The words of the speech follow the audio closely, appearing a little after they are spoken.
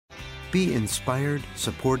Be inspired,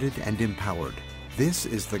 supported, and empowered. This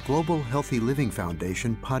is the Global Healthy Living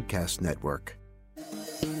Foundation podcast network.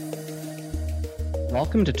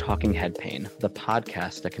 Welcome to Talking Head Pain, the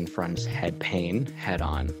podcast that confronts head pain head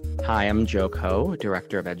on. Hi, I'm Joe Koh,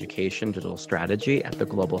 Director of Education Digital Strategy at the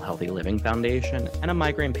Global Healthy Living Foundation and a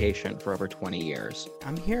migraine patient for over 20 years.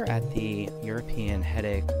 I'm here at the European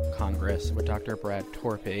Headache Congress with Dr. Brad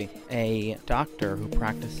Torpey, a doctor who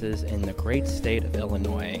practices in the great state of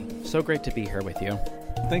Illinois. So great to be here with you.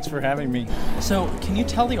 Thanks for having me. So, can you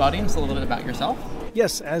tell the audience a little bit about yourself?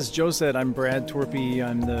 Yes, as Joe said, I'm Brad Torpey.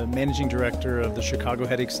 I'm the Managing Director of the Chicago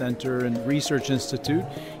Headache Center and Research Institute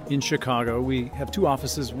in Chicago. We have two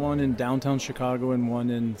offices, one in downtown Chicago and one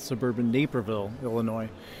in suburban Naperville, Illinois.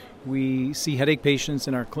 We see headache patients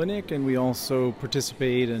in our clinic, and we also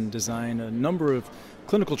participate and design a number of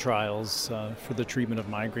clinical trials for the treatment of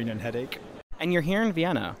migraine and headache. And you're here in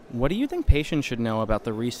Vienna. What do you think patients should know about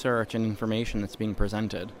the research and information that's being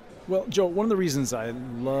presented? Well, Joe, one of the reasons I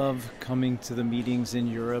love coming to the meetings in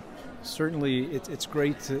Europe, certainly it's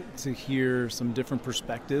great to hear some different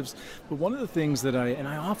perspectives, but one of the things that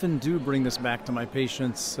I often do bring this back to my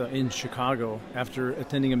patients in Chicago after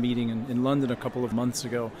attending a meeting in London a couple of months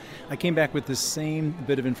ago, I came back with this same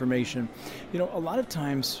bit of information. You know, a lot of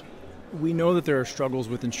times we know that there are struggles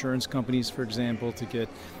with insurance companies, for example, to get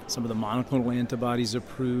some of the monoclonal antibodies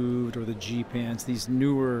approved or the Gepants, these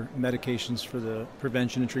newer medications for the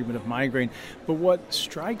prevention and treatment of migraine. But what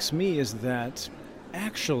strikes me is that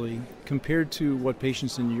actually, compared to what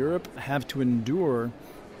patients in Europe have to endure,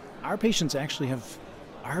 our patients actually have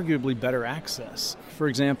arguably better access. For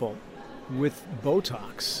example, with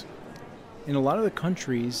Botox, in a lot of the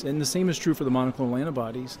countries, and the same is true for the monoclonal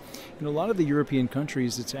antibodies, in a lot of the European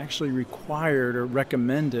countries, it's actually required or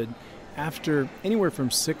recommended after anywhere from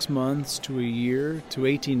 6 months to a year to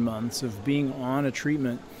 18 months of being on a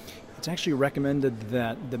treatment. It's actually recommended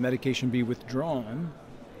that the medication be withdrawn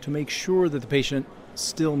to make sure that the patient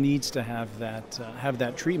still needs to have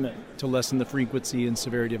that treatment to lessen the frequency and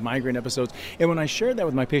severity of migraine episodes. And when I share that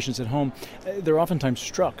with my patients at home, they're oftentimes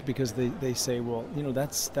struck because they say, well, you know,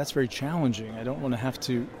 that's very challenging. I don't want to have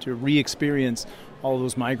to re-experience all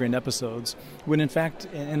those migraine episodes, when in fact,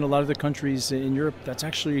 in a lot of the countries in Europe, that's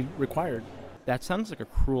actually required. That sounds like a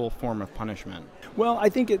cruel form of punishment. Well, I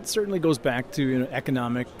think it certainly goes back to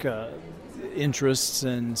economic interests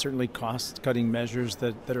and certainly cost-cutting measures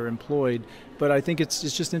that are employed. But I think it's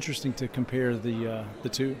just interesting to compare the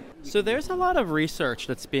two. So there's a lot of research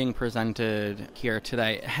that's being presented here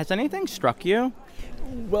today. Has anything struck you?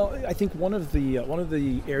 Well, I think one of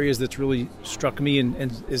the areas that's really struck me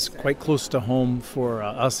and is quite close to home for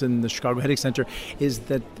us in the Chicago Headache Center is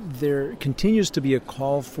that there continues to be a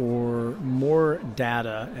call for more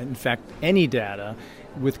data, and in fact, any data,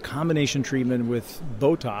 with combination treatment with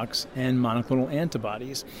Botox and monoclonal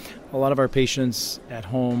antibodies. A lot of our patients at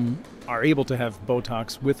home are able to have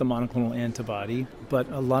Botox with a monoclonal antibody, but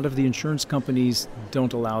a lot of the insurance companies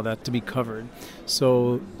don't allow that to be covered.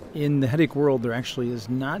 So in the headache world, there actually is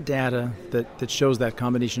not data that shows that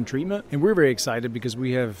combination treatment. And we're very excited because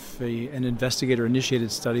we have an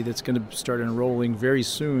investigator-initiated study that's going to start enrolling very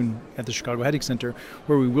soon at the Chicago Headache Center,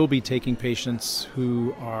 where we will be taking patients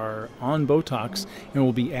who are on Botox and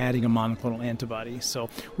we'll be adding a monoclonal antibody. So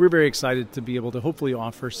we're very excited to be able to hopefully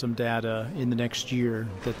offer some data in the next year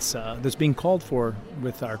that's being called for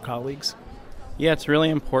with our colleagues. Yeah, it's really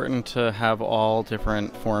important to have all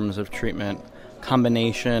different forms of treatment,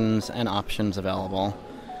 combinations, and options available.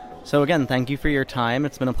 So again, thank you for your time.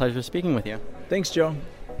 It's been a pleasure speaking with you. Thanks, Joe.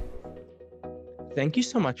 Thank you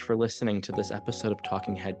so much for listening to this episode of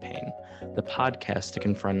Talking Head Pain, the podcast that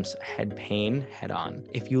confronts head pain head on.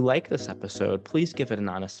 If you like this episode, please give it an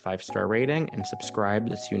honest 5-star rating and subscribe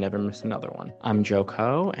so you never miss another one. I'm Joe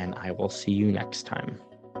Koh, and I will see you next time.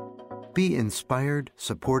 Be inspired,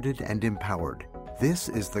 supported, and empowered. This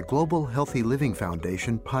is the Global Healthy Living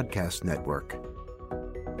Foundation podcast network.